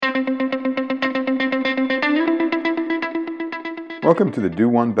Welcome to the Do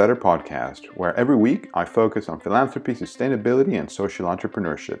One Better podcast, where every week I focus on philanthropy, sustainability, and social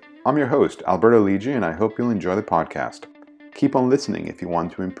entrepreneurship. I'm your host, Alberto Lidji, and I hope you'll enjoy the podcast. Keep on listening if you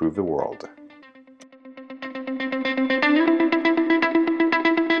want to improve the world.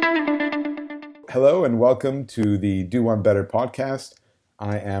 Hello and welcome to the Do One Better podcast.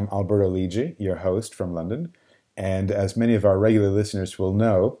 I am Alberto Lidji, your host from London. And as many of our regular listeners will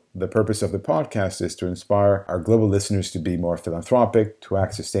know, the purpose of the podcast is to inspire our global listeners to be more philanthropic, to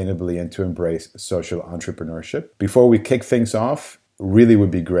act sustainably, and to embrace social entrepreneurship. Before we kick things off, really would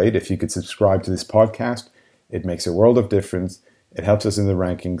be great if you could subscribe to this podcast. It makes a world of difference. It helps us in the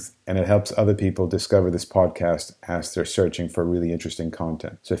rankings, and it helps other people discover this podcast as they're searching for really interesting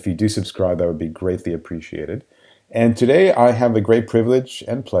content. So if you do subscribe, that would be greatly appreciated. And today I have the great privilege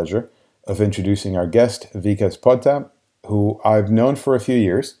and pleasure of introducing our guest, Vikas Pota, who I've known for a few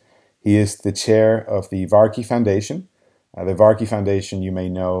years. He is the chair of the Varkey Foundation. The Varkey Foundation, you may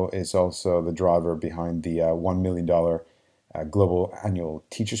know, is also the driver behind the $1 million Global Annual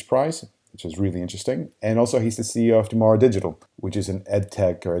Teachers Prize, which is really interesting. And also he's the CEO of Tmrw Digital, which is an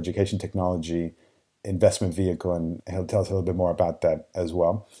edtech or education technology investment vehicle, and he'll tell us a little bit more about that as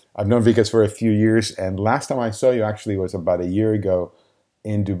well. I've known Vikas for a few years, and last time I saw you actually was about a year ago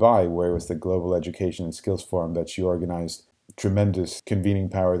in Dubai, where it was the Global Education and Skills Forum that you organized. Tremendous convening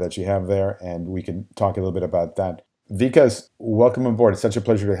power that you have there, and we can talk a little bit about that. Vikas, welcome on board. It's such a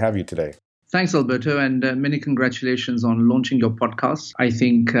pleasure to have you today. Thanks, Alberto, and many congratulations on launching your podcast. I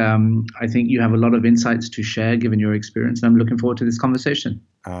think you have a lot of insights to share given your experience, and I'm looking forward to this conversation.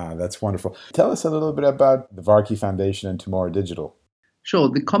 That's wonderful. Tell us a little bit about the Varkey Foundation and Tmrw Digital. Sure.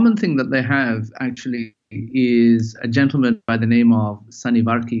 The common thing that they have actually is a gentleman by the name of Sunny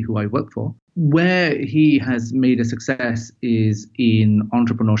Varkey, who I work for. Where he has made a success is in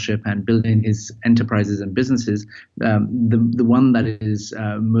entrepreneurship and building his enterprises and businesses. The one that is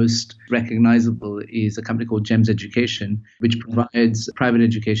most recognizable is a company called GEMS Education, which provides private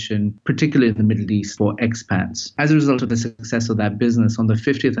education, particularly in the Middle East, for expats. As a result of the success of that business, on the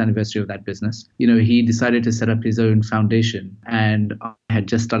 50th anniversary of that business, he decided to set up his own foundation. And I had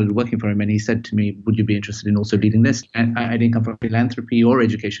just started working for him, and he said to me, would you be interested in also leading this? And I didn't come from philanthropy or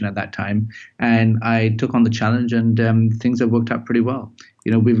education at that time. And I took on the challenge, and things have worked out pretty well.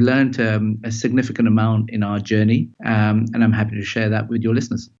 We've learned a significant amount in our journey, and I'm happy to share that with your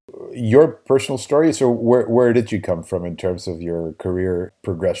listeners. Your personal story, so where did you come from in terms of your career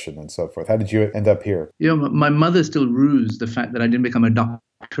progression and so forth? How did you end up here? My mother still rues the fact that I didn't become a doctor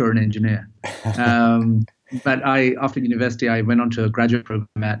or an engineer. But after university, I went on to a graduate program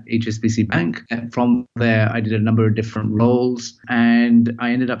at HSBC Bank. And from there, I did a number of different roles, and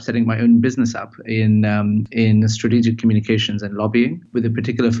I ended up setting my own business up in strategic communications and lobbying, with a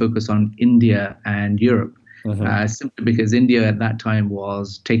particular focus on India and Europe. Mm-hmm. Simply because India at that time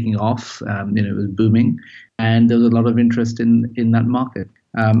was taking off, it was booming, and there was a lot of interest in that market.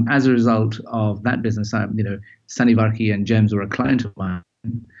 As a result of that business, Sunny Varkey and GEMS were a client of mine.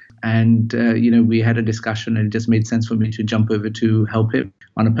 And, we had a discussion, and it just made sense for me to jump over to help him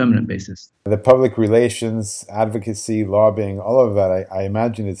on a permanent basis. The public relations, advocacy, lobbying, all of that, I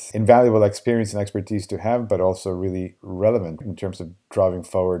imagine it's invaluable experience and expertise to have, but also really relevant in terms of driving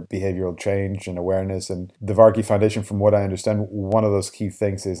forward behavioral change and awareness. And the Varkey Foundation, from what I understand, one of those key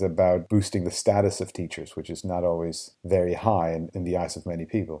things is about boosting the status of teachers, which is not always very high in the eyes of many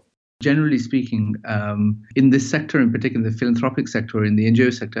people. Generally speaking, in this sector, in particular, the philanthropic sector, in the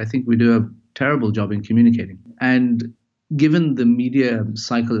NGO sector, I think we do a terrible job in communicating. And given the media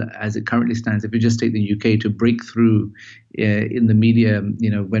cycle as it currently stands, if you just take the UK, to break through in the media,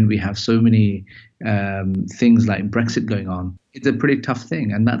 when we have so many things like Brexit going on, it's a pretty tough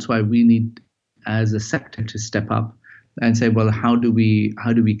thing. And that's why we need, as a sector, to step up and say, well, how do we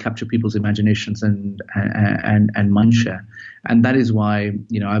capture people's imaginations and mindshare? And that is why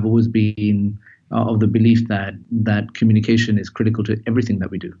I've always been of the belief that communication is critical to everything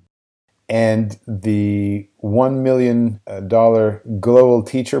that we do. And the $1 million Global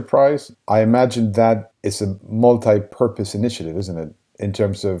Teacher Prize, I imagine that is a multi-purpose initiative, isn't it? In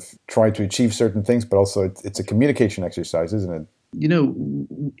terms of trying to achieve certain things, but also it's a communication exercise, isn't it?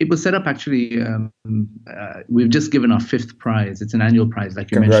 It was set up actually. We've just given our 5th prize. It's an annual prize, like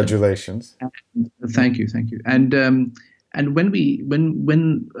you Congratulations. mentioned. Congratulations. Thank you. And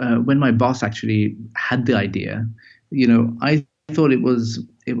when my boss actually had the idea, I thought it was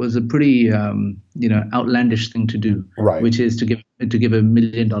a pretty outlandish thing to do, right, which is to give $1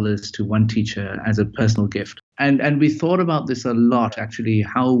 million to one teacher as a personal gift. And we thought about this a lot, actually,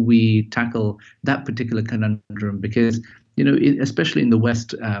 how we tackle that particular conundrum, because especially in the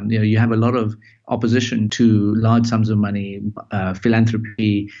West, you have a lot of opposition to large sums of money,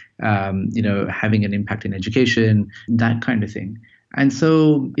 philanthropy, having an impact in education, that kind of thing. And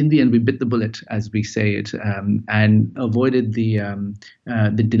so in the end, we bit the bullet, as we say it, and avoided the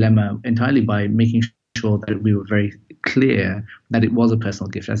dilemma entirely by making sure that we were very clear that it was a personal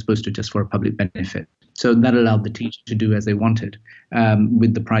gift as opposed to just for a public benefit. So that allowed the teacher to do as they wanted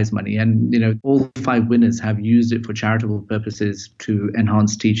with the prize money. And, all 5 winners have used it for charitable purposes to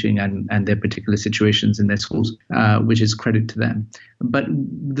enhance teaching and their particular situations in their schools, which is credit to them. But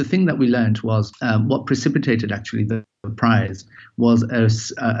the thing that we learned was what precipitated actually the prize was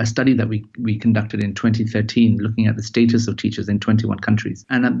a study that we conducted in 2013, looking at the status of teachers in 21 countries.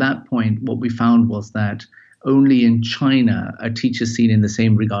 And at that point, what we found was that only in China are teachers seen in the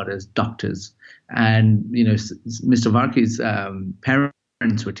same regard as doctors. And, Mr. Varkey's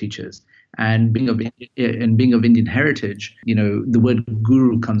parents were teachers. And being of Indian heritage, the word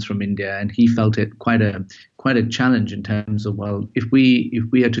guru comes from India, and he felt it quite a challenge in terms of, well, if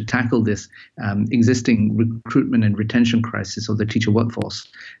we are to tackle this existing recruitment and retention crisis of the teacher workforce,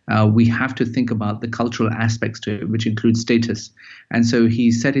 we have to think about the cultural aspects to it, which includes status. And so he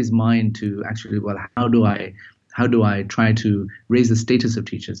set his mind to actually, well, how do I try to raise the status of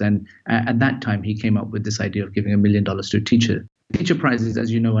teachers? And at that time, he came up with this idea of giving $1 million to a teacher. Teacher prizes,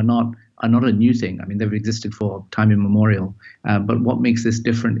 as you know, are not a new thing. I mean, they've existed for time immemorial. But what makes this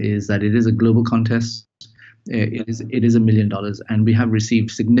different is that it is a global contest. It is $1 million, and we have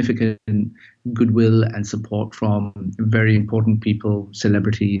received significant goodwill and support from very important people,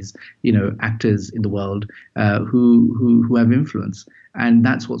 celebrities, actors in the world who have influence. And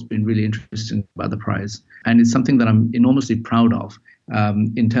that's what's been really interesting about the prize. And it's something that I'm enormously proud of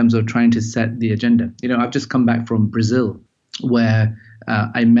in terms of trying to set the agenda. I've just come back from Brazil, where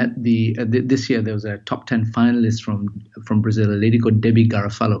I met this year there was a top 10 finalist from Brazil, a lady called Debbie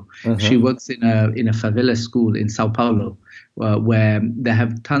Garofalo. Mm-hmm. She works in a favela school in Sao Paulo, where they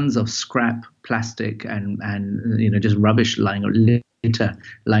have tons of scrap plastic and just rubbish litter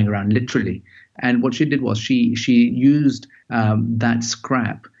lying around, literally. And what she did was she used that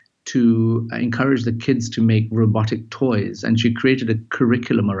scrap to encourage the kids to make robotic toys, and she created a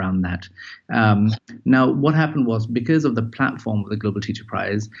curriculum around that. Now, what happened was, because of the platform of the Global Teacher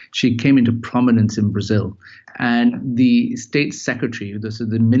Prize, she came into prominence in Brazil, and the state secretary, this is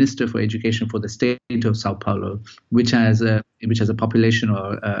the Minister for Education for the state of Sao Paulo, which has a population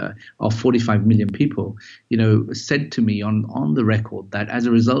of 45 million people, said to me on the record that as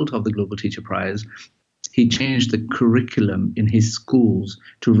a result of the Global Teacher Prize, he changed the curriculum in his schools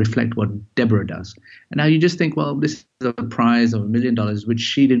to reflect what Deborah does. And now you just think, well, this is a prize of $1 million, which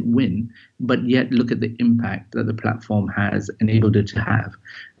she didn't win, but yet look at the impact that the platform has enabled it to have.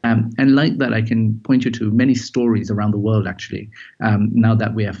 And like that, I can point you to many stories around the world, actually, now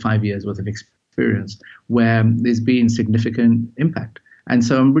that we have 5 years worth of experience, where there's been significant impact. And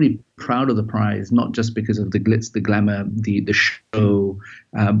so I'm really proud of the prize, not just because of the glitz, the glamour, the show,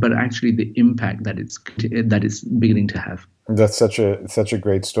 but actually the impact that it's beginning to have. That's such a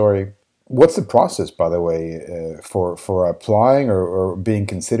great story. What's the process, by the way, for applying or being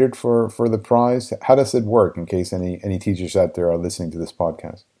considered for the prize? How does it work, in case any teachers out there are listening to this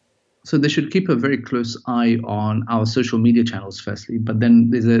podcast? So they should keep a very close eye on our social media channels, firstly. But then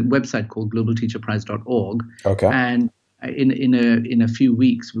there's a website called globalteacherprize.org. Okay. And in a few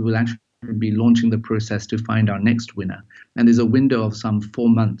weeks, we will actually be launching the process to find our next winner. And there's a window of some 4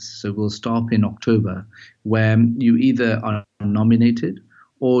 months. So we'll stop in October, where you either are nominated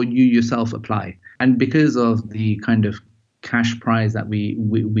or you yourself apply. And because of the kind of cash prize that we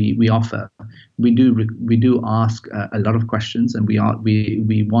offer, we do ask a lot of questions, and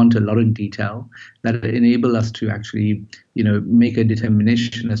we want a lot of detail that enable us to actually make a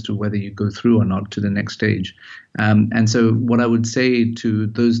determination as to whether you go through or not to the next stage. And so what I would say to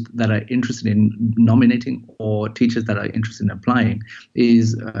those that are interested in nominating or teachers that are interested in applying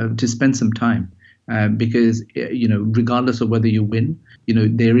is to spend some time. Because regardless of whether you win,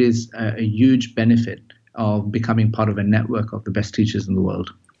 there is a huge benefit of becoming part of a network of the best teachers in the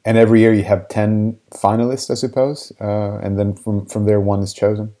world. And every year you have 10 finalists, I suppose, and then from there one is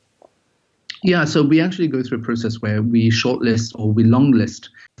chosen? Yeah, so we actually go through a process where we shortlist or we longlist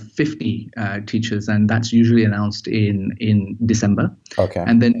 50 teachers, and that's usually announced in December. Okay.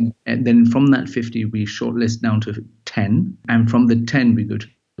 And then from that 50, we shortlist down to 10, and from the 10, we go to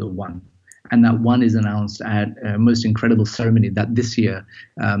the 1. And that 1 is announced at a most incredible ceremony that this year,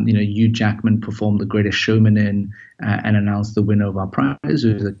 Hugh Jackman performed The Greatest Showman in and announced the winner of our prize,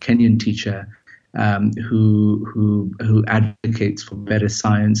 who is a Kenyan teacher who advocates for better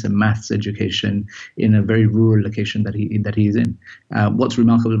science and maths education in a very rural location that he is in. What's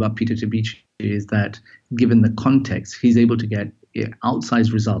remarkable about Peter Tabichi is that, given the context, he's able to get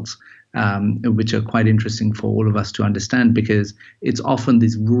outsized results, which are quite interesting for all of us to understand, because it's often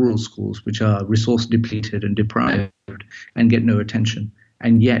these rural schools which are resource depleted and deprived and get no attention,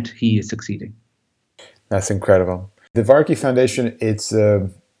 and yet he is succeeding. That's incredible. The Varkey Foundation, it's a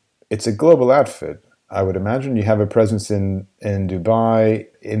global outfit, I would imagine. You have a presence in Dubai,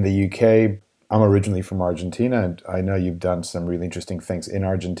 in the UK. I'm originally from Argentina, and I know you've done some really interesting things in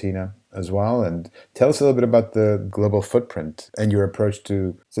Argentina as well. And tell us a little bit about the global footprint and your approach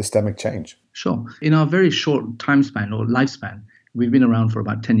to systemic change. Sure. In our very short time span or lifespan, we've been around for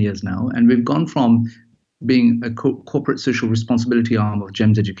about 10 years now, and we've gone from being a corporate social responsibility arm of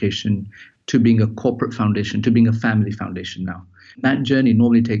GEMS Education to being a corporate foundation, to being a family foundation now. That journey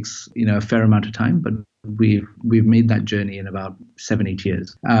normally takes a fair amount of time, but we've made that journey in about 7-8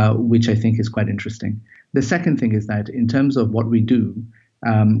 years, which I think is quite interesting. The second thing is that in terms of what we do,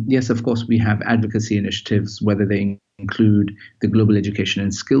 yes, of course, we have advocacy initiatives, whether they include the Global Education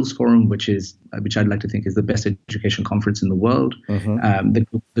and Skills Forum, which I'd like to think is the best education conference in the world, the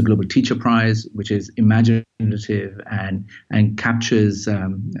Global Teacher Prize, which is imaginative and captures,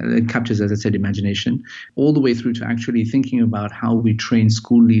 as I said, imagination, all the way through to actually thinking about how we train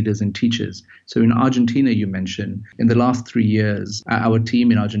school leaders and teachers. So in Argentina, you mentioned, in the last 3 years, our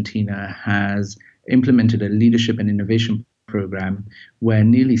team in Argentina has implemented a leadership and innovation program where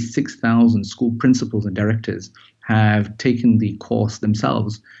nearly 6,000 school principals and directors have taken the course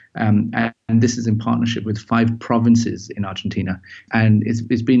themselves. And this is in partnership with 5 provinces in Argentina. And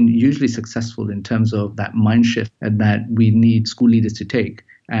it's been hugely successful in terms of that mind shift that we need school leaders to take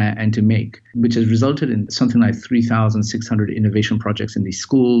and to make, which has resulted in something like 3,600 innovation projects in these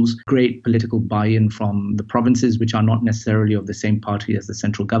schools, great political buy-in from the provinces, which are not necessarily of the same party as the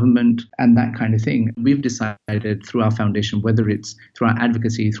central government, and that kind of thing. We've decided through our foundation, whether it's through our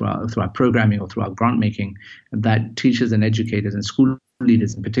advocacy, through our programming, or through our grant making, that teachers and educators and school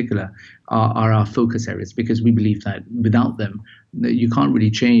leaders in particular are our focus areas, because we believe that without them, you can't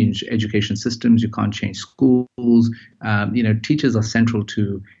really change education systems, you can't change schools. Teachers are central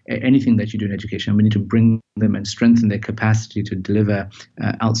to anything that you do in education. We need to bring them and strengthen their capacity to deliver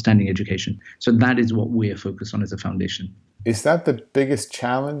outstanding education. So that is what we are focused on as a foundation. Is that the biggest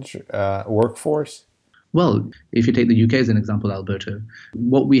challenge, workforce? Well, if you take the UK as an example, Alberto,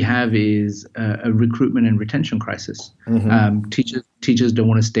 what we have is a recruitment and retention crisis. Teachers don't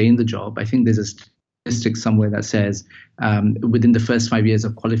want to stay in the job. I think there's a statistic somewhere that says within the first 5 years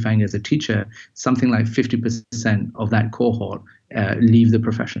of qualifying as a teacher, something like 50% of that cohort leave the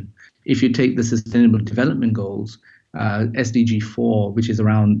profession. If you take the Sustainable Development Goals, SDG 4, which is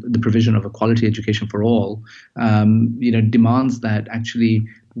around the provision of a quality education for all, demands that actually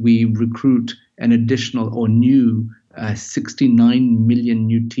we recruit an additional or new 69 million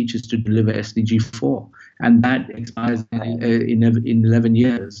new teachers to deliver SDG 4, and that expires in 11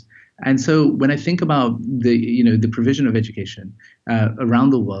 years. And so when I think about the provision of education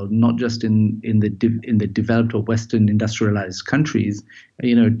around the world, not just in the developed or Western industrialized countries,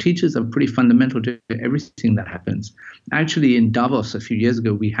 teachers are pretty fundamental to everything that happens. Actually, in Davos a few years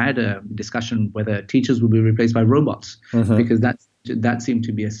ago, we had a discussion whether teachers will be replaced by robots, because that seemed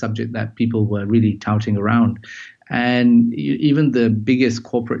to be a subject that people were really touting around. And even the biggest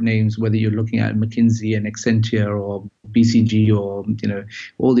corporate names, whether you're looking at McKinsey and Accenture or BCG or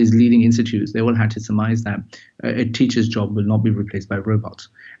all these leading institutes, they all had to surmise that a teacher's job will not be replaced by robots.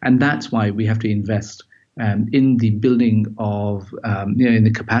 And that's why we have to invest in the building of, in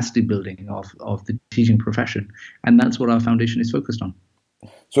the capacity building of the teaching profession. And that's what our foundation is focused on.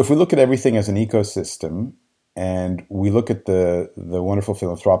 So if we look at everything as an ecosystem, and we look at the wonderful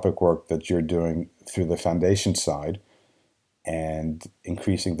philanthropic work that you're doing through the foundation side and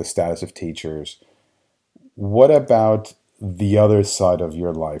increasing the status of teachers, what about the other side of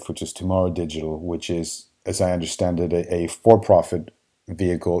your life, which is Tmrw Digital, which is, as I understand it, a for-profit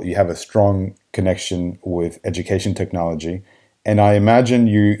vehicle? You have a strong connection with education technology. And I imagine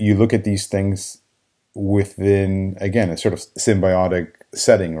you look at these things within, again, a sort of symbiotic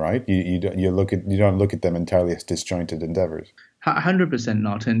setting, right? You don't look at them entirely as disjointed endeavors. 100%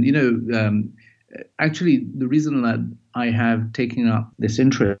 not. And actually, the reason that I have taken up this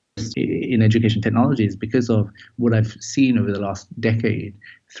interest in education technology is because of what I've seen over the last decade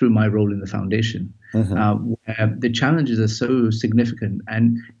through my role in the foundation. where the challenges are so significant.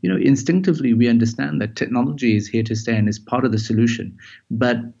 And, instinctively, we understand that technology is here to stay and is part of the solution,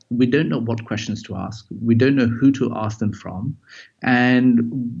 but we don't know what questions to ask. We don't know who to ask them from. And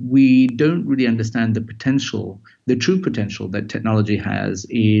we don't really understand the potential, the true potential that technology has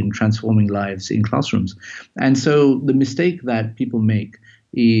in transforming lives in classrooms. And so the mistake that people make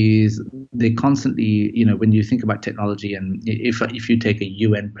is they constantly, when you think about technology, and if you take a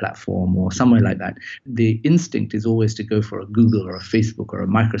UN platform or somewhere like that, the instinct is always to go for a Google or a Facebook or a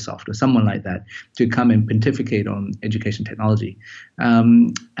Microsoft or someone like that to come and pontificate on education technology.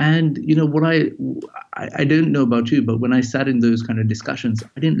 And what I don't know about you, but when I sat in those kind of discussions,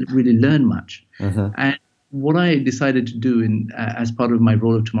 I didn't really learn much. And what I decided to do as part of my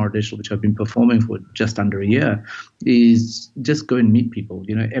role of Tmrw Digital, which I've been performing for just under a year, is just go and meet people.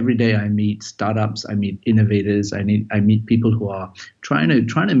 Every day I meet startups, I meet innovators, I meet people who are trying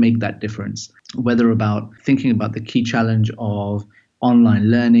to make that difference, whether about thinking about the key challenge of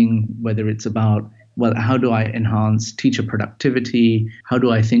online learning, whether it's about, well, how do I enhance teacher productivity? How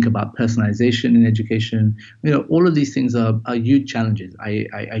do I think about personalisation in education? All of these things are huge challenges.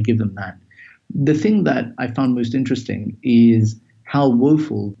 I give them that. The thing that I found most interesting is how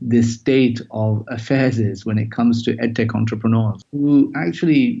woeful the state of affairs is when it comes to edtech entrepreneurs who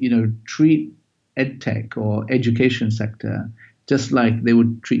actually, treat edtech or education sector just like they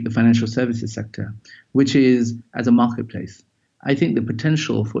would treat the financial services sector, which is as a marketplace. I think the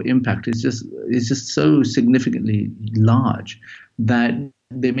potential for impact is just so significantly large that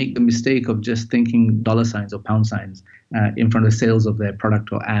they make the mistake of just thinking dollar signs or pound signs in front of sales of their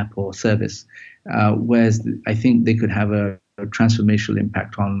product or app or service, whereas I think they could have a transformational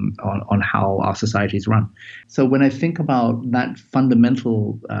impact on how our societies run. So when I think about that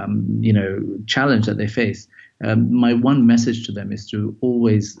fundamental, challenge that they face, my one message to them is to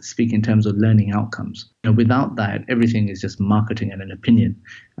always speak in terms of learning outcomes. Without that, everything is just marketing and an opinion.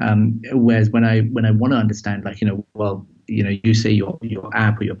 Whereas when I want to understand, you say your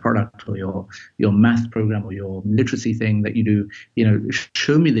app or your product or your math program or your literacy thing that you do,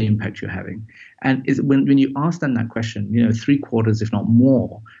 show me the impact you're having. And when you ask them that question, 3/4, if not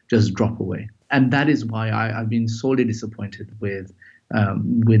more, just drop away. And that is why I've been sorely disappointed with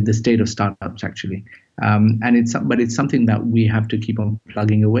the state of startups, actually. But it's something that we have to keep on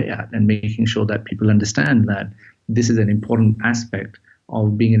plugging away at and making sure that people understand that this is an important aspect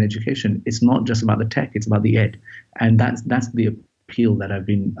of being in education. It's not just about the tech; it's about the ed, and that's the appeal that I've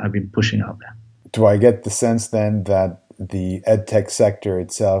been pushing out there. Do I get the sense then that the ed tech sector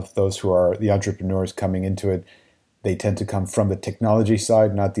itself, those who are the entrepreneurs coming into it, they tend to come from the technology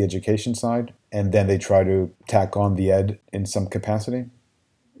side, not the education side, and then they try to tack on the ed in some capacity?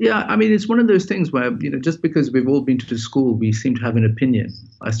 Yeah, I mean, it's one of those things where, just because we've all been to school, we seem to have an opinion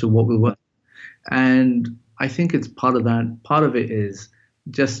as to what we want. And I think it's part of that. Part of it is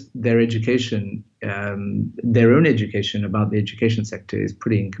just their education, their own education about the education sector is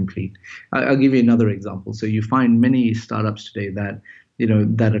pretty incomplete. I'll give you another example. So you find many startups today that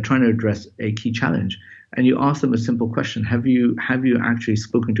are trying to address a key challenge, and you ask them a simple question: Have you actually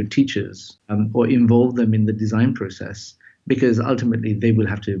spoken to teachers or involved them in the design process? Because ultimately they will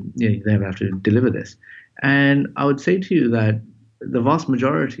have to they have to deliver this. And I would say to you that the vast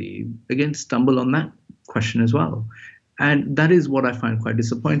majority again stumble on that question as well. And that is what I find quite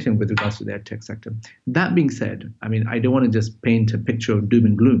disappointing with regards to the ed tech sector. That being said, I mean, I don't want to just paint a picture of doom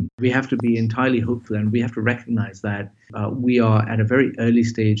and gloom. We have to be entirely hopeful, and we have to recognize that we are at a very early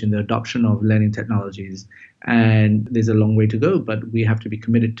stage in the adoption of learning technologies, and there's a long way to go, but we have to be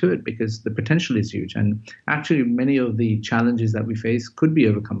committed to it because the potential is huge. And actually, many of the challenges that we face could be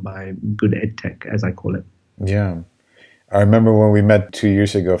overcome by good ed tech, as I call it. Yeah. I remember when we met 2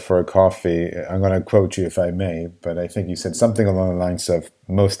 years ago for a coffee, I'm going to quote you if I may, but I think you said something along the lines of,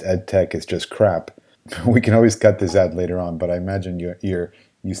 most ed tech is just crap. We can always cut this out later on, but I imagine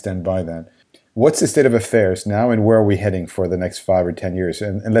you stand by that. What's the state of affairs now, and where are we heading for the next 5 or 10 years?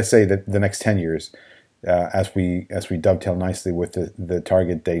 And let's say that the next 10 years, as we dovetail nicely with the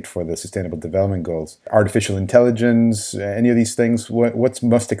target date for the Sustainable Development Goals. Artificial intelligence, any of these things, what's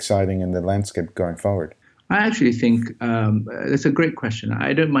most exciting in the landscape going forward? I actually think it's a great question.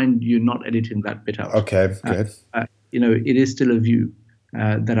 I don't mind you not editing that bit out. Okay, good. It is still a view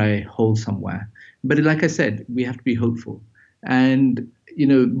that I hold somewhere. But like I said, we have to be hopeful. And,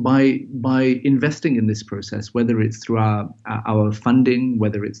 by investing in this process, whether it's through our funding,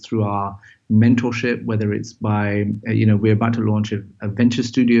 whether it's through our mentorship, whether it's by, we're about to launch a venture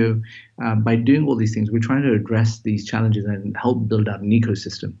studio. By doing all these things, we're trying to address these challenges and help build out an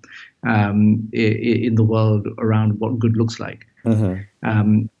ecosystem in the world around what good looks like.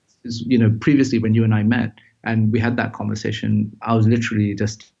 Mm-hmm. previously when you and I met and we had that conversation, I was literally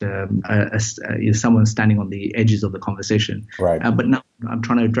just someone standing on the edges of the conversation. Right. But now I'm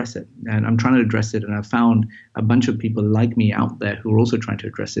trying to address it, and I've found a bunch of people like me out there who are also trying to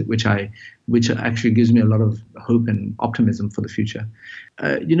address it, which actually gives me a lot of hope and optimism for the future.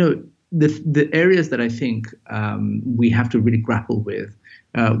 The areas that I think we have to really grapple with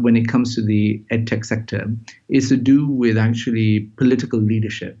when it comes to the edtech sector is to do with actually political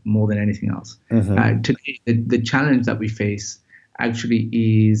leadership more than anything else. Today, the challenge that we face actually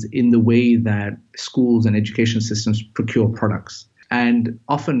is in the way that schools and education systems procure products. And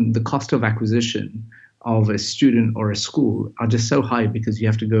often the cost of acquisition of a student or a school are just so high because you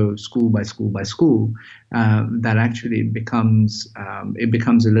have to go school by school by school that actually becomes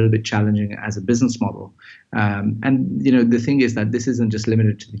a little bit challenging as a business model. And the thing is that this isn't just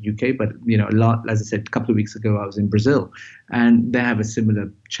limited to the UK, but a lot. As I said, a couple of weeks ago, I was in Brazil, and they have a similar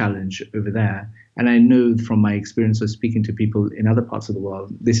challenge over there. And I know from my experience of speaking to people in other parts of the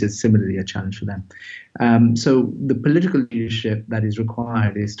world, this is similarly a challenge for them. So the political leadership that is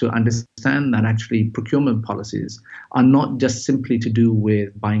required is to understand that actually procurement policies are not just simply to do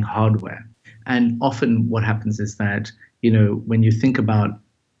with buying hardware. And often what happens is that, when you think about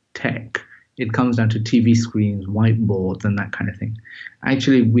tech, it comes down to TV screens, whiteboards, and that kind of thing.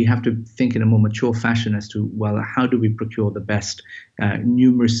 Actually, we have to think in a more mature fashion as to, well, how do we procure the best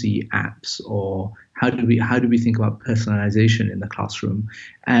numeracy apps, or how do we think about personalisation in the classroom?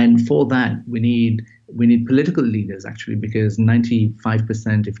 And for that, we need political leaders, actually, because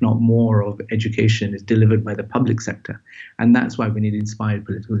 95%, if not more, of education is delivered by the public sector, and that's why we need inspired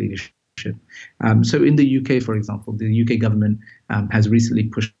political leadership. So in the UK, for example, the UK government has recently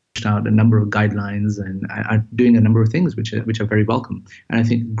pushed out a number of guidelines and are doing a number of things which are very welcome, and I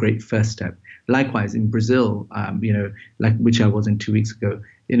think a great first step. Likewise, in Brazil, which I was in 2 weeks ago,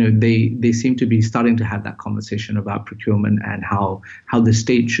 they seem to be starting to have that conversation about procurement and how the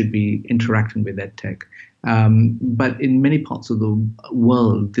state should be interacting with edtech. But in many parts of the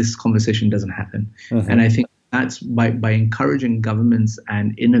world, this conversation doesn't happen, and I think that's by encouraging governments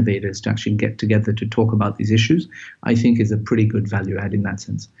and innovators to actually get together to talk about these issues, I think is a pretty good value add in that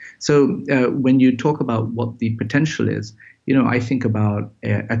sense. So when you talk about what the potential is, I think about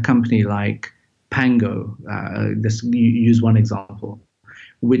a company like Pango, use one example,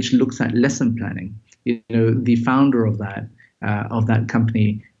 which looks at lesson planning. The founder of that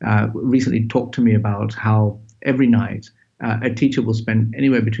company recently talked to me about how every night a teacher will spend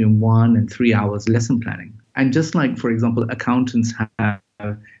anywhere between 1 and 3 hours lesson planning. And just like, for example, accountants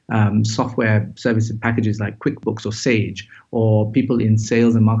have software services packages like QuickBooks or Sage, or people in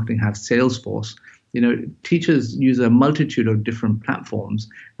sales and marketing have Salesforce, teachers use a multitude of different platforms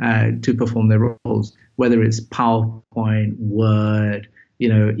to perform their roles, whether it's PowerPoint, Word,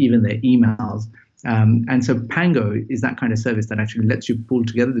 even their emails. And so Pango is that kind of service that actually lets you pull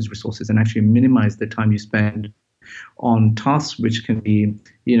together these resources and actually minimize the time you spend on tasks which can be,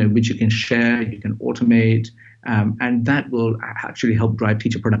 which you can share, you can automate, and that will actually help drive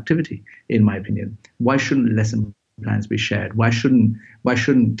teacher productivity, in my opinion. Why shouldn't lesson plans be shared? Why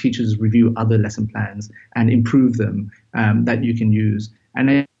shouldn't teachers review other lesson plans and improve them that you can use?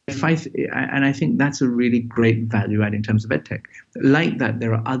 And I think that's a really great value add in terms of edtech. Like that,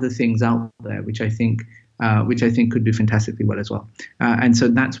 there are other things out there which I think could do fantastically well as well. And so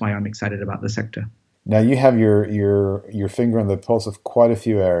that's why I'm excited about the sector. Now you have your finger on the pulse of quite a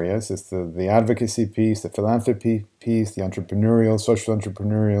few areas. It's the advocacy piece, the philanthropy piece, the entrepreneurial, social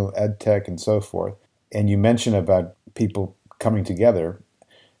entrepreneurial, ed tech, and so forth. And you mentioned about people coming together.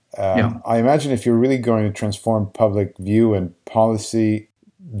 I imagine if you're really going to transform public view and policy,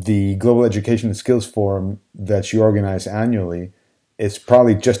 the Global Education and Skills Forum that you organize annually is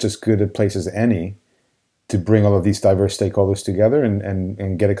probably just as good a place as any to bring all of these diverse stakeholders together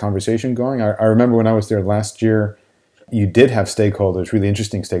and get a conversation going. I remember when I was there last year, you did have stakeholders, really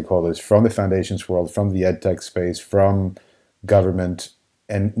interesting stakeholders from the foundations world, from the edtech space, from government,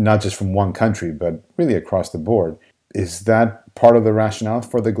 and not just from one country, but really across the board. Is that part of the rationale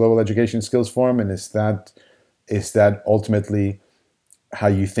for the Global Education Skills Forum? And is that ultimately how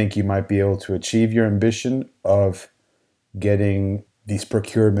you think you might be able to achieve your ambition of getting these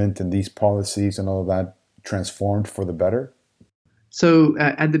procurement and these policies and all of that transformed for the better? So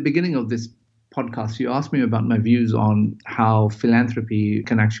at the beginning of this podcast, you asked me about my views on how philanthropy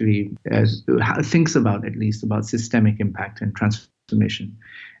can actually thinks about, at least, about systemic impact and transformation.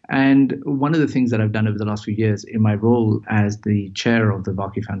 And one of the things that I've done over the last few years in my role as the chair of the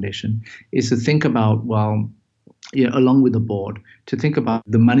Varkey Foundation is to think about, well, along with the board, to think about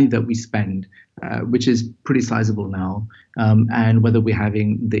the money that we spend, which is pretty sizable now, and whether we're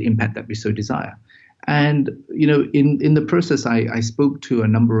having the impact that we so desire. And in the process, I spoke to a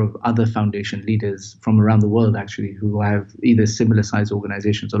number of other foundation leaders from around the world, actually, who have either similar size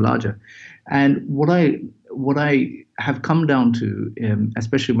organizations or larger. And what I have come down to,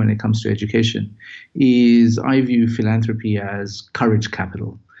 especially when it comes to education, is I view philanthropy as courage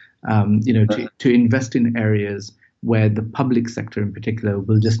capital. To invest in areas where the public sector in particular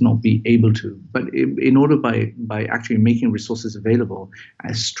will just not be able to. But in order by actually making resources available,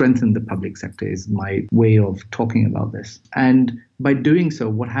 strengthen the public sector is my way of talking about this. And by doing so,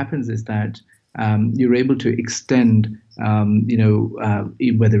 what happens is that you're able to extend,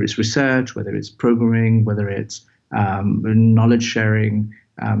 whether it's research, whether it's programming, whether it's knowledge sharing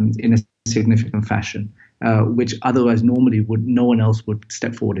in a significant fashion, which otherwise normally no one else would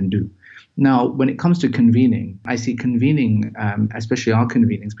step forward and do. Now, when it comes to convening, I see convening, especially our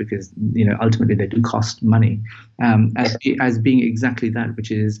convenings, because ultimately they do cost money, as being exactly that, which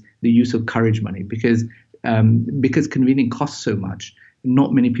is the use of courage money, because convening costs so much,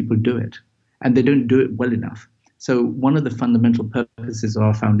 not many people do it, and they don't do it well enough. So one of the fundamental purposes of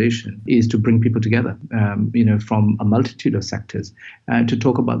our foundation is to bring people together, from a multitude of sectors, to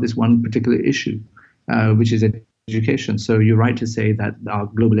talk about this one particular issue, which is education. So you're right to say that our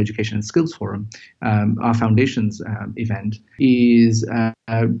Global Education and Skills Forum, our foundation's event,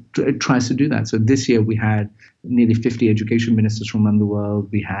 tries to do that. So this year we had nearly 50 education ministers from around the world.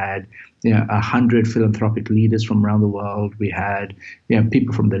 We had 100 philanthropic leaders from around the world. We had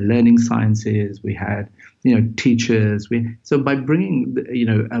people from the learning sciences. We had teachers. So by bringing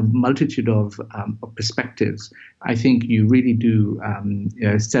a multitude of perspectives, I think you really do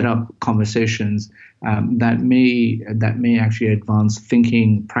set up conversations that may actually advance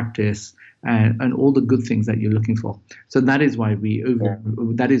thinking, practice, and all the good things that you're looking for. So that is why we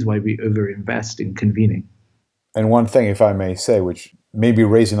overinvest in convening. And one thing, if I may say, which maybe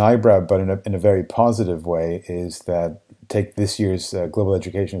raise an eyebrow, but in a very positive way, is that take this year's Global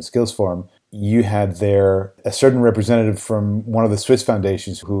Education and Skills Forum. You had there a certain representative from one of the Swiss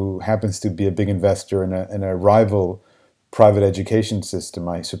foundations who happens to be a big investor in a rival private education system,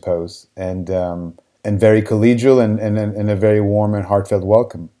 I suppose, and very collegial and a very warm and heartfelt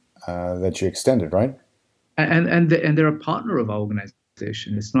welcome that you extended, right? And they're a partner of our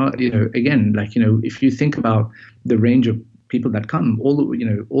organization. It's not, again, if you think about the range of people that come, all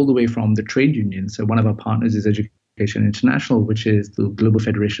the way from the trade unions. So one of our partners is Education International, which is the Global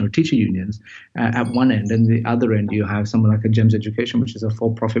Federation of Teacher Unions at one end, and the other end you have someone like a GEMS Education, which is a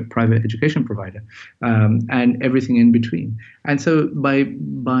for-profit private education provider, and everything in between. And so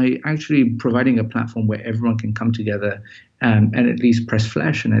by actually providing a platform where everyone can come together and at least press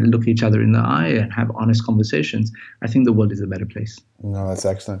flesh and look each other in the eye and have honest conversations, I think the world is a better place. No, that's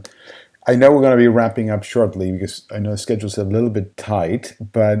excellent. I know we're going to be wrapping up shortly because I know the schedule's a little bit tight,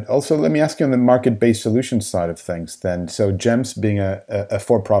 but also let me ask you on the market-based solutions side of things then. So GEMS being a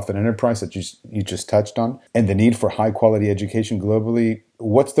for-profit enterprise that you just touched on, and the need for high-quality education globally,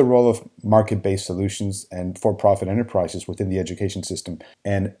 what's the role of market-based solutions and for-profit enterprises within the education system,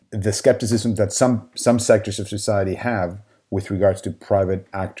 and the skepticism that some sectors of society have with regards to private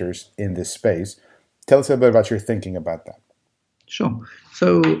actors in this space? Tell us a bit about your thinking about that. Sure.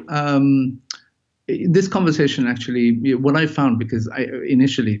 So this conversation actually, what I found, because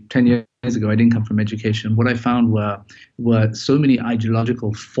initially 10 years ago, I didn't come from education. What I found were so many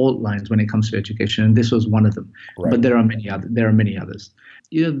ideological fault lines when it comes to education, and this was one of them. Right. But there are many others.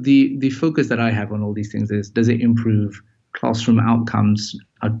 The focus that I have on all these things is, does it improve classroom outcomes?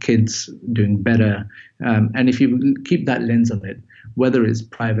 Are kids doing better? And if you keep that lens on it, whether it's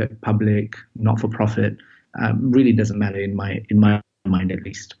private, public, not-for-profit, really doesn't matter in my mind, at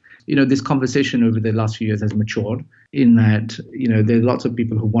least. This conversation over the last few years has matured in that, there are lots of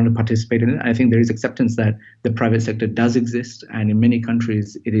people who want to participate in it. I think there is acceptance that the private sector does exist, and in many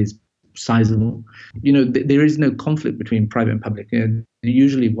countries it is sizable. There is no conflict between private and public.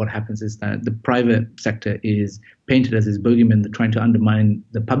 Usually what happens is that the private sector is painted as this bogeyman that's trying to undermine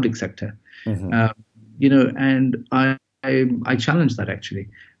the public sector. Mm-hmm. And I challenge that, actually.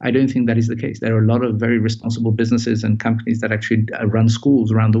 I don't think that is the case. There are a lot of very responsible businesses and companies that actually run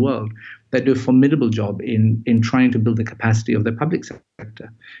schools around the world that do a formidable job in trying to build the capacity of the public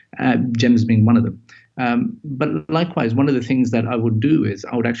sector, GEMS being one of them. But likewise, one of the things that I would do is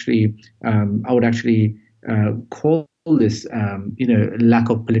I would actually call this, lack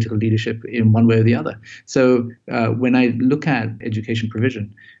of political leadership in one way or the other. So when I look at education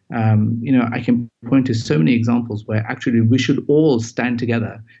provision, I can point to so many examples where actually we should all stand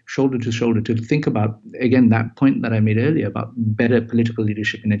together, shoulder to shoulder, to think about, again, that point that I made earlier about better political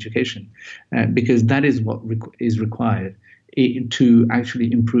leadership in education, because that is what is required to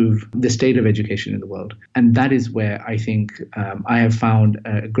actually improve the state of education in the world. And that is where I think I have found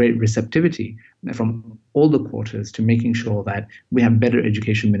a great receptivity from all the quarters to making sure that we have better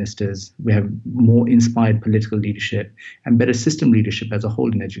education ministers, we have more inspired political leadership, and better system leadership as a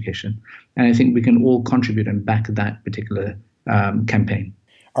whole in education. And I think we can all contribute and back that particular campaign.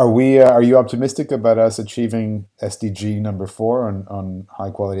 Are you optimistic about us achieving SDG number 4 on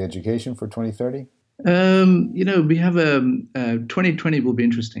high quality education for 2030? We have 2020 will be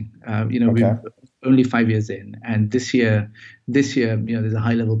interesting. Okay. We're only 5 years in, and this year, there's a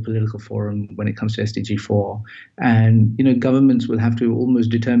high-level political forum when it comes to SDG 4, and governments will have to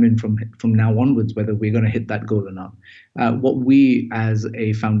almost determine from now onwards whether we're going to hit that goal or not. What we as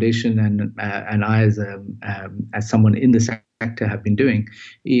a foundation and I as someone in the sector have been doing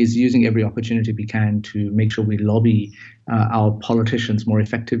is using every opportunity we can to make sure we lobby our politicians more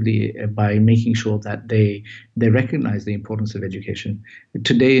effectively by making sure that they recognize the importance of education.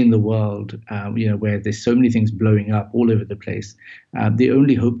 Today in the world, where there's so many things blowing up all over the place, the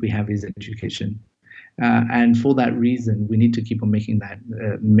only hope we have is education. And for that reason, we need to keep on making that,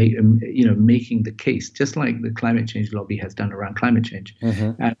 making the case, just like the climate change lobby has done around climate change.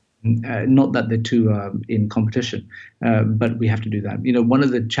 Mm-hmm. Not that the two are in competition, but we have to do that. One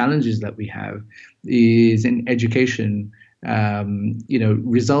of the challenges that we have is in education.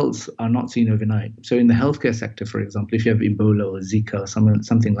 Results are not seen overnight. So in the healthcare sector, for example, if you have Ebola or Zika or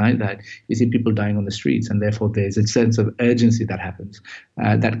something like that, you see people dying on the streets, and therefore there's a sense of urgency that happens,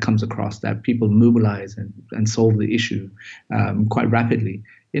 that comes across, that people mobilize and solve the issue quite rapidly.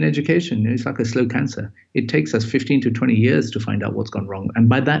 In education, it's like a slow cancer. It takes us 15 to 20 years to find out what's gone wrong. And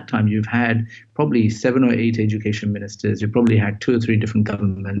by that time, you've had probably 7 or 8 education ministers. You've probably had 2 or 3 different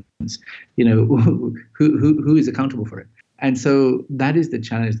governments, who is accountable for it. And so that is the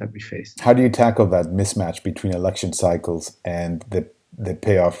challenge that we face. How do you tackle that mismatch between election cycles and the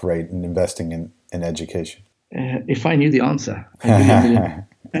payoff rate in investing in education? If I knew the answer, I'd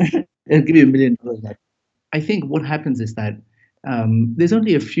give you $1 million. I think what happens is that there's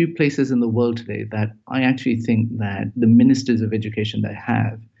only a few places in the world today that I actually think that the ministers of education that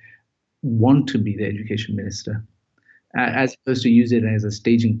have want to be the education minister, as opposed to use it as a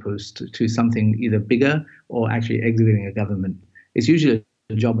staging post to something either bigger or actually executing a government. It's usually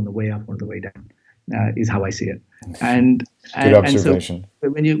a job on the way up or on the way down, is how I see it. And good observation.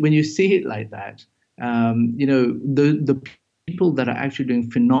 And so when you see it like that, the people that are actually doing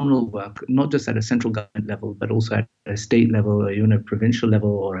phenomenal work, not just at a central government level, but also at a state level, or even a provincial level,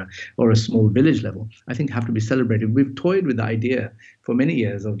 or a small village level, I think have to be celebrated. We've toyed with the idea for many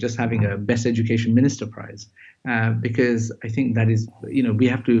years of just having a Best Education Minister prize, because I think that is, we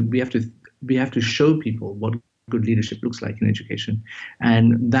have to show people what good leadership looks like in education,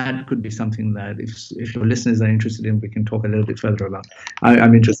 and that could be something that if your listeners are interested in, we can talk a little bit further about.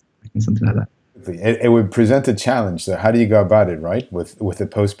 I'm interested in something like that. It would present a challenge. So how do you go about it, right? With the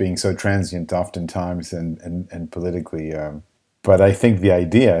post being so transient oftentimes and politically. But I think the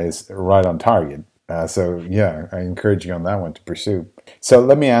idea is right on target. So yeah, I encourage you on that one to pursue. So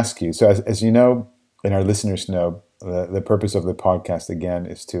let me ask you. So as you know, and our listeners know, the purpose of the podcast, again,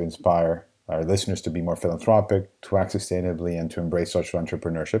 is to inspire our listeners to be more philanthropic, to act sustainably, and to embrace social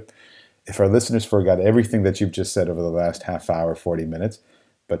entrepreneurship. If our listeners forgot everything that you've just said over the last half hour, 40 minutes,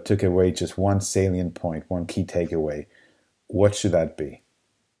 but took away just one salient point, one key takeaway, what should that be?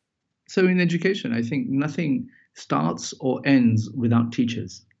 So in education, I think nothing starts or ends without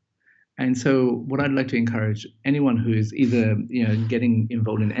teachers. And so what I'd like to encourage anyone who is either getting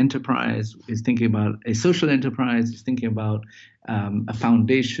involved in enterprise, is thinking about a social enterprise, is thinking about a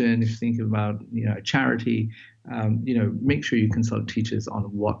foundation, is thinking about a charity, make sure you consult teachers on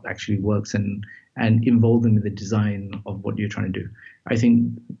what actually works and involve them in the design of what you're trying to do. I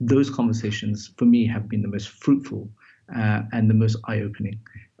think those conversations, for me, have been the most fruitful and the most eye-opening.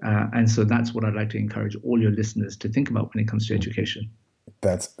 And so that's what I'd like to encourage all your listeners to think about when it comes to education.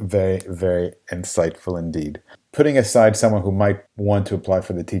 That's very, very insightful indeed. Putting aside someone who might want to apply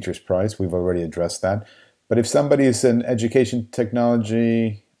for the Teacher's Prize, we've already addressed that. But if somebody is an education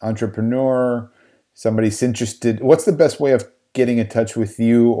technology entrepreneur, somebody's interested, what's the best way of getting in touch with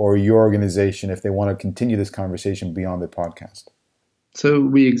you or your organization if they want to continue this conversation beyond the podcast? So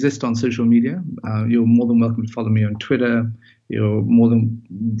we exist on social media. You're more than welcome to follow me on Twitter. You're more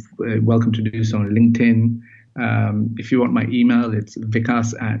than welcome to do so on LinkedIn. If you want my email, it's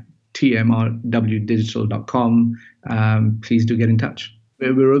vikas@tmrwdigital.com. Please do get in touch.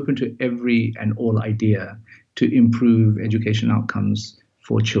 We're open to every and all idea to improve education outcomes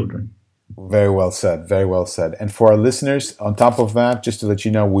for children. Very well said. Very well said. And for our listeners, on top of that, just to let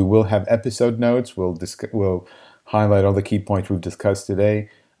you know, we will have episode notes. We'll highlight all the key points we've discussed today.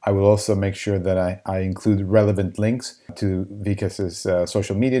 I will also make sure that I include relevant links to Vikas's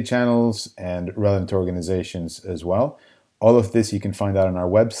social media channels and relevant organizations as well. All of this you can find out on our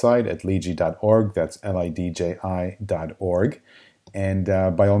website at lidji.org. That's lidji.org. And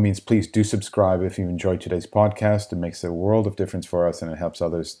by all means, please do subscribe if you enjoyed today's podcast. It makes a world of difference for us and it helps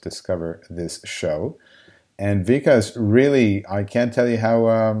others discover this show. And Vikas, really, I can't tell you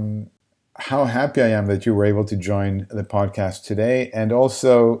how happy I am that you were able to join the podcast today. And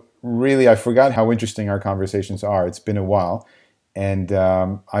also, really, I forgot how interesting our conversations are. It's been a while. And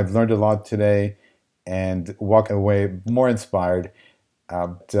I've learned a lot today and walk away more inspired.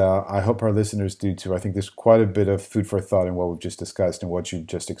 I hope our listeners do too. I think there's quite a bit of food for thought in what we've just discussed and what you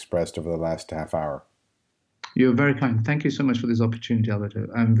just expressed over the last half hour. You're very kind. Thank you so much for this opportunity, Alberto.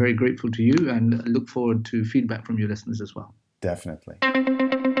 I'm very grateful to you and look forward to feedback from your listeners as well. Definitely.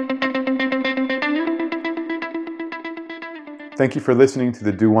 Thank you for listening to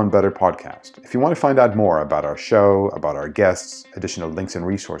the Do One Better podcast. If you want to find out more about our show, about our guests, additional links and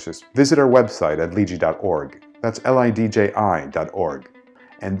resources, visit our website at lidji.org. That's lidji.org.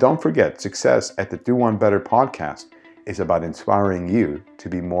 And don't forget, success at the Do One Better podcast is about inspiring you to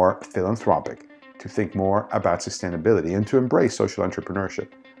be more philanthropic, to think more about sustainability, and to embrace social entrepreneurship.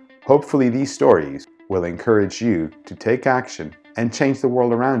 Hopefully these stories will encourage you to take action and change the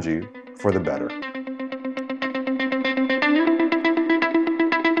world around you for the better.